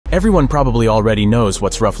Everyone probably already knows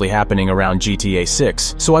what's roughly happening around GTA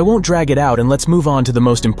 6, so I won't drag it out and let's move on to the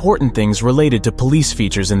most important things related to police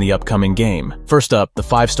features in the upcoming game. First up, the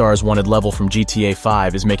 5 stars wanted level from GTA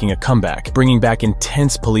 5 is making a comeback, bringing back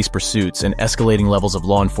intense police pursuits and escalating levels of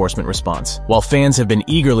law enforcement response. While fans have been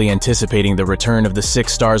eagerly anticipating the return of the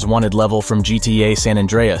 6 stars wanted level from GTA San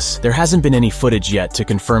Andreas, there hasn't been any footage yet to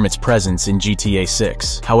confirm its presence in GTA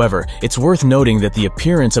 6. However, it's worth noting that the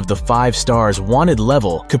appearance of the 5 stars wanted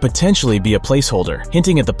level could potentially be a placeholder,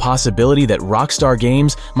 hinting at the possibility that Rockstar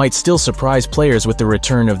Games might still surprise players with the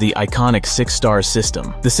return of the iconic 6 stars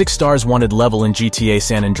system. The 6 stars wanted level in GTA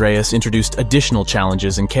San Andreas introduced additional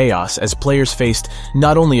challenges and chaos as players faced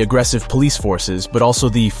not only aggressive police forces, but also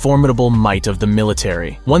the formidable might of the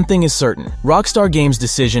military. One thing is certain, Rockstar Games'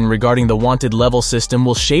 decision regarding the wanted level system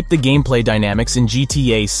will shape the gameplay dynamics in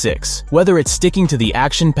GTA 6. Whether it's sticking to the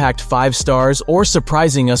action-packed 5 stars or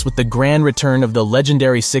surprising us with the grand return of the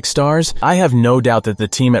legendary 6 stars, I have no doubt that the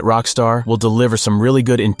team at Rockstar will deliver some really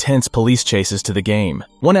good intense police chases to the game.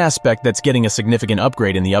 One aspect that's getting a significant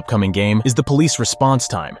upgrade in the upcoming game is the police response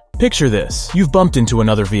time. Picture this. You've bumped into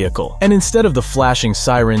another vehicle, and instead of the flashing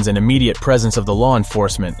sirens and immediate presence of the law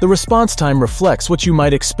enforcement, the response time reflects what you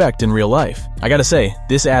might expect in real life. I gotta say,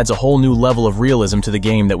 this adds a whole new level of realism to the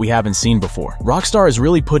game that we haven't seen before. Rockstar is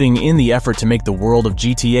really putting in the effort to make the world of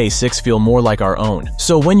GTA 6 feel more like our own.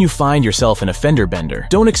 So when you find yourself in a fender bender,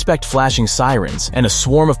 don't expect flashing sirens and a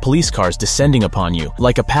swarm of police cars descending upon you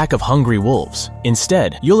like a pack of hungry wolves.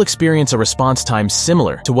 Instead, you'll experience a response time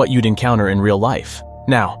similar to what you'd encounter in real life.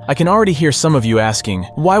 Now, I can already hear some of you asking,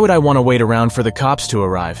 why would I want to wait around for the cops to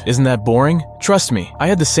arrive? Isn't that boring? Trust me, I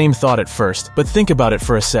had the same thought at first, but think about it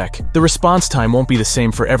for a sec. The response time won't be the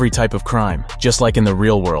same for every type of crime. Just like in the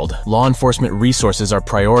real world, law enforcement resources are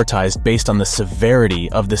prioritized based on the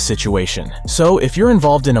severity of the situation. So, if you're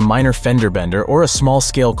involved in a minor fender bender or a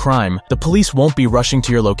small-scale crime, the police won't be rushing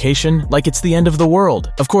to your location like it's the end of the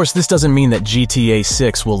world. Of course, this doesn't mean that GTA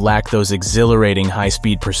 6 will lack those exhilarating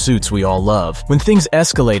high-speed pursuits we all love. When things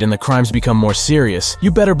escalate and the crimes become more serious,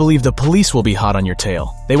 you better believe the police will be hot on your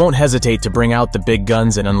tail. They won't hesitate to bring out the big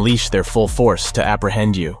guns and unleash their full force to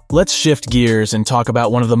apprehend you. Let's shift gears and talk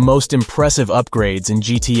about one of the most impressive upgrades in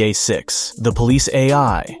GTA 6, the police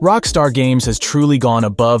AI. Rockstar Games has truly gone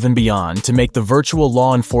above and beyond to make the virtual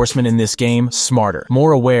law enforcement in this game smarter,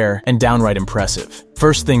 more aware, and downright impressive.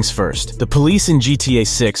 First things first, the police in GTA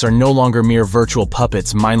 6 are no longer mere virtual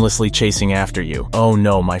puppets mindlessly chasing after you. Oh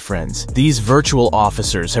no, my friends. These virtual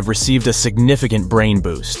officers have received a significant brain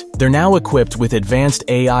boost. They're now equipped with advanced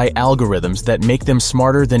AI algorithms that make them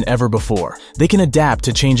smarter than ever before. They can adapt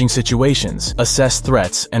to changing situations, assess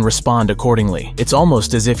threats, and respond accordingly. It's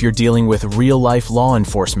almost as if you're dealing with real-life law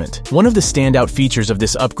enforcement. One of the standout features of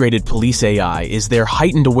this upgraded police AI is their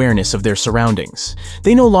heightened awareness of their surroundings.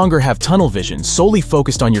 They no longer have tunnel vision solely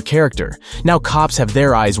focused on your character. Now cops have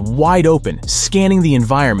their eyes wide open, scanning the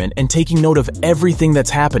environment and taking note of everything that's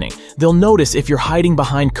happening. They'll notice if you're hiding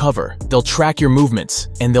behind cover, they'll track your movements,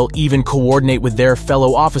 and they'll even coordinate with their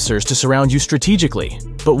fellow officers to surround you strategically.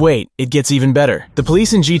 But wait, it gets even better. The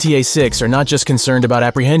police in GTA 6 are not just concerned about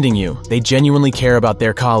apprehending you, they genuinely care about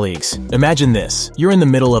their colleagues. Imagine this, you're in the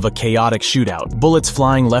middle of a chaotic shootout, bullets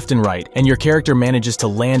flying left and right, and your character manages to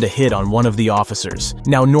land a hit on one of the officers.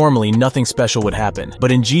 Now normally nothing special would happen,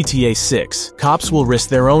 but in GTA 6, cops will risk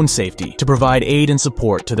their own safety to provide aid and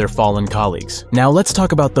support to their fallen colleagues. Now let's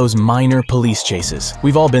talk about those minor police chases.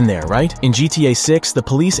 We've all been there, right? In GTA 6, the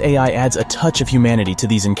police AI adds a touch of humanity to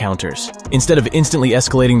these encounters. Instead of instantly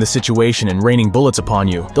escalating the situation and raining bullets upon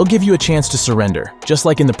you, they'll give you a chance to surrender, just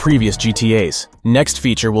like in the previous GTAs. Next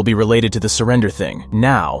feature will be related to the surrender thing.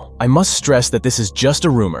 Now, I must stress that this is just a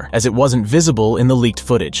rumor, as it wasn't visible in the leaked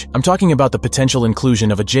footage. I'm talking about the potential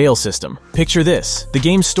inclusion of a jail system. Picture this, the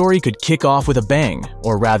game's story could kick off with a bang,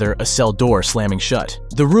 or rather, a cell door slamming shut.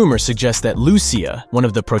 The rumor suggests that Lucia, one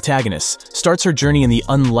of the protagonists, starts her journey in the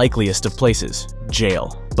unlikeliest of places,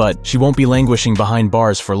 jail. But she won't be languishing behind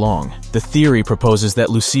bars for long. The theory proposes that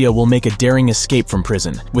Lucia will make a daring escape from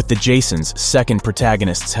prison, with the Jason's second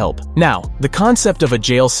protagonist's help. Now, the concept of a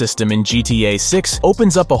jail system in GTA 6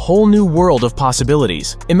 opens up a whole new world of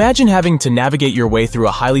possibilities. Imagine having to navigate your way through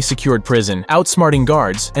a highly secured prison, outsmarting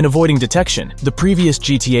guards, and avoiding detection. The previous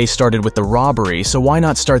GTA started with the robbery, so why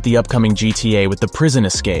not start the upcoming GTA with the prison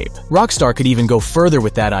escape? Rockstar could even go further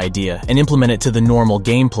with that idea and implement it to the normal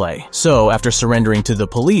gameplay. So, after surrendering to the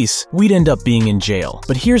police, we'd end up being in jail.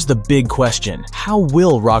 But here's the big question. How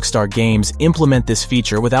will Rockstar Games implement this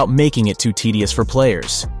feature without making it too tedious for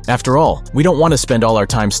players? After all, we don't want to spend all our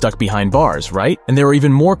time stuck behind bars, right? And there are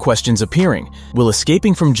even more questions appearing. Will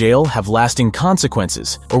escaping from jail have lasting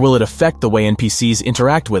consequences, or will it affect the way NPCs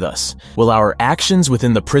interact with us? Will our actions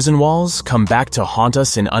within the prison walls come back to haunt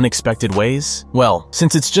us in unexpected ways? Well,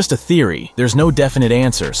 since it's just a theory, there's no definite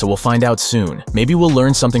answer, so we'll find out soon. Maybe we'll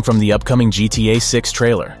learn something from the upcoming GTA 6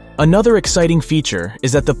 trailer. Another exciting feature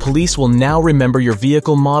is that the police will now remember your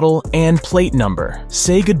vehicle model and plate number.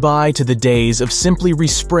 Say goodbye to the days of simply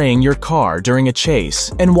respraying your car during a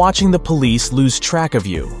chase and watching the police lose track of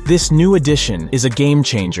you. This new addition is a game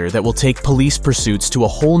changer that will take police pursuits to a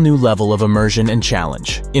whole new level of immersion and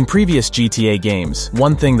challenge. In previous GTA games,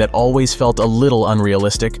 one thing that always felt a little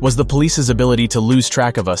unrealistic was the police's ability to lose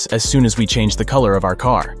track of us as soon as we changed the color of our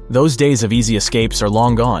car. Those days of easy escapes are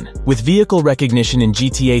long gone. With vehicle recognition in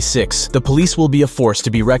GTA 6, the police will be a force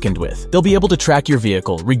to be reckoned with. They'll be able to track your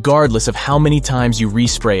vehicle regardless of how many times you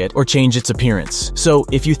respray it or change its appearance. So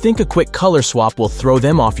if you think a quick color swap will throw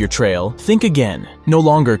them off your trail, think again. No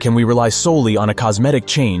longer can we rely solely on a cosmetic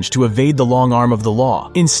change to evade the long arm of the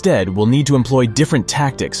law. Instead, we'll need to employ different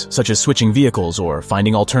tactics, such as switching vehicles or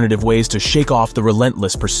finding alternative ways to shake off the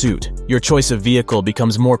relentless pursuit. Your choice of vehicle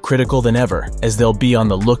becomes more critical than ever, as they'll be on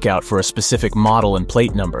the lookout for a specific model and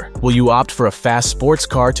plate number. Will you opt for a fast sports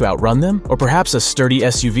car to outrun them, or perhaps a sturdy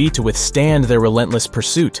SUV to withstand their relentless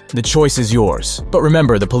pursuit? The choice is yours. But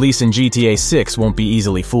remember, the police in GTA 6 won't be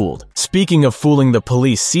easily fooled. Speaking of fooling the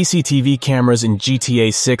police, CCTV cameras in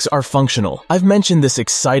GTA 6 are functional. I've mentioned this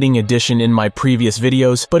exciting addition in my previous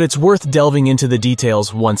videos, but it's worth delving into the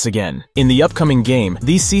details once again. In the upcoming game,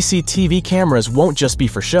 these CCTV cameras won't just be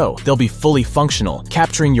for show. They'll be fully functional,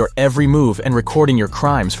 capturing your every move and recording your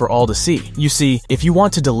crimes for all to see. You see, if you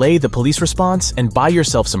want to delay the police response and buy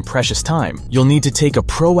yourself some precious time, you'll need to take a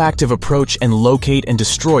proactive approach and locate and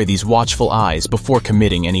destroy these watchful eyes before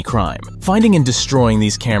committing any crime. Finding and destroying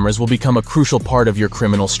these cameras will become a crucial part of your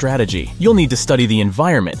criminal strategy. You'll need to study the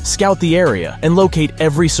environment, scout the area, and locate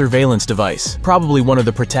every surveillance device. Probably one of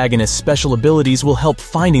the protagonist's special abilities will help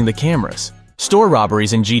finding the cameras. Store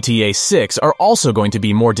robberies in GTA 6 are also going to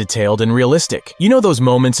be more detailed and realistic. You know those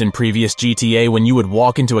moments in previous GTA when you would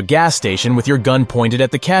walk into a gas station with your gun pointed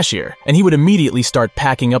at the cashier, and he would immediately start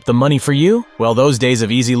packing up the money for you? Well, those days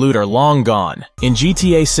of easy loot are long gone. In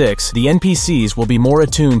GTA 6, the NPCs will be more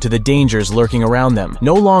attuned to the dangers lurking around them.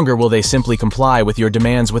 No longer will they simply comply with your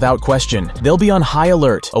demands without question. They'll be on high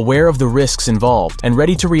alert, aware of the risks involved, and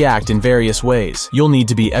ready to react in various ways. You'll need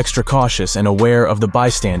to be extra cautious and aware of the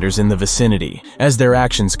bystanders in the vicinity, as their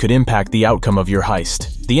actions could impact the outcome of your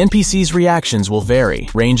heist. The NPCs' reactions will vary,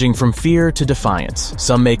 ranging from fear to defiance.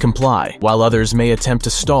 Some may comply, while others may attempt to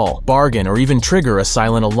stall, bargain, or even trigger a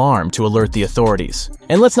silent alarm to alert the authorities.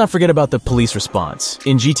 And let's not forget about the police response.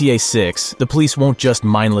 In GTA 6, the police won't just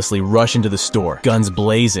mindlessly rush into the store, guns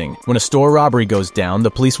blazing. When a store robbery goes down,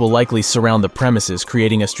 the police will likely surround the premises,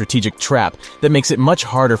 creating a strategic trap that makes it much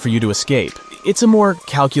harder for you to escape. It's a more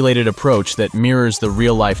calculated approach that mirrors the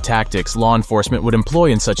real-life tactics law enforcement would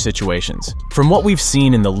employ in such situations. From what we've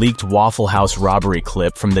seen in the leaked Waffle House robbery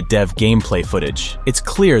clip from the dev gameplay footage, it's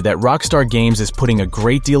clear that Rockstar Games is putting a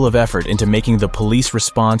great deal of effort into making the police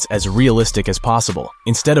response as realistic as possible.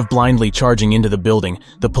 Instead of blindly charging into the building,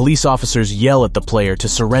 the police officers yell at the player to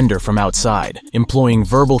surrender from outside, employing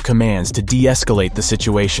verbal commands to de-escalate the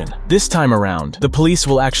situation. This time around, the police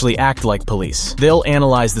will actually act like police. They'll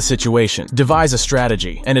analyze the situation, devise a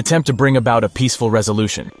strategy, and attempt to bring about a peaceful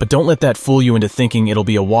resolution. But don't let that fool you into thinking it'll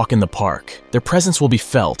be a walk in the park. Their presence will be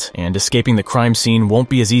felt, and escaping the crime scene won't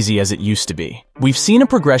be as easy as it used to be. We've seen a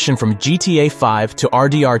progression from GTA 5 to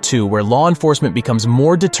RDR2 where law enforcement becomes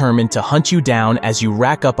more determined to hunt you down as you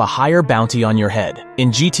rack up a higher bounty on your head. In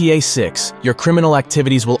GTA 6, your criminal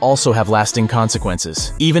activities will also have lasting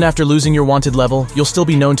consequences. Even after losing your wanted level, you'll still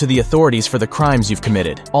be known to the authorities for the crimes you've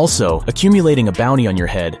committed. Also, accumulating a bounty on your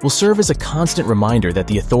head will serve as a constant reminder that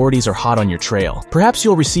the authorities are hot on your trail. Perhaps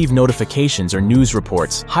you'll receive notifications or news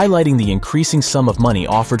reports highlighting the increasing sum of money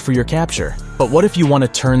offered for your capture. But what if you want to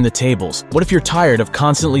turn the tables? What if you're tired of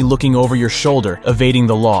constantly looking over your shoulder, evading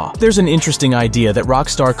the law? There's an interesting idea that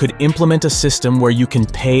Rockstar could implement a system where you can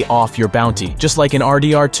pay off your bounty, just like in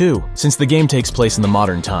RDR2. Since the game takes place in the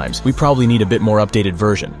modern times, we probably need a bit more updated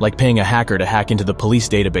version, like paying a hacker to hack into the police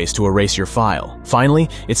database to erase your file. Finally,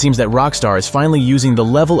 it seems that Rockstar is finally using the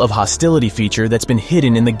level of hostility feature that's been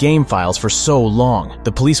hidden in the game files for so long.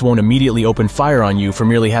 The police won't immediately open fire on you for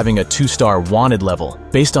merely having a 2-star wanted level.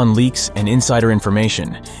 Based on leaks and insider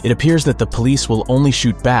information, it appears that the police police will only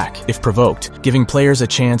shoot back if provoked, giving players a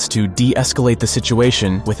chance to de-escalate the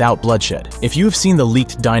situation without bloodshed. If you have seen the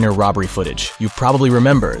leaked diner robbery footage, you probably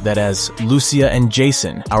remember that as Lucia and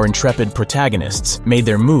Jason, our intrepid protagonists, made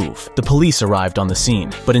their move, the police arrived on the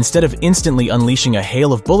scene. But instead of instantly unleashing a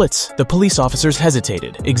hail of bullets, the police officers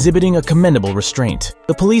hesitated, exhibiting a commendable restraint.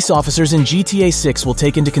 The police officers in GTA 6 will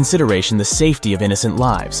take into consideration the safety of innocent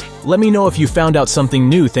lives. Let me know if you found out something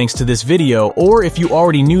new thanks to this video, or if you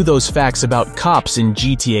already knew those facts about cops in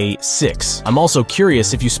GTA 6. I'm also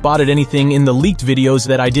curious if you spotted anything in the leaked videos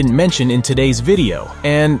that I didn't mention in today's video.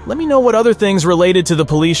 And let me know what other things related to the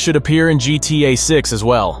police should appear in GTA 6 as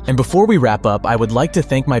well. And before we wrap up, I would like to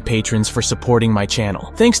thank my patrons for supporting my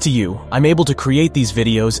channel. Thanks to you, I'm able to create these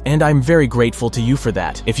videos, and I'm very grateful to you for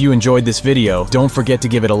that. If you enjoyed this video, don't forget to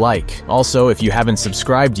give it a like. Also, if you haven't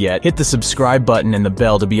subscribed yet, hit the subscribe button and the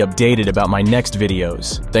bell to be updated about my next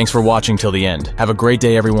videos. Thanks for watching till the end. Have a great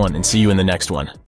day, everyone, and see you in the next one.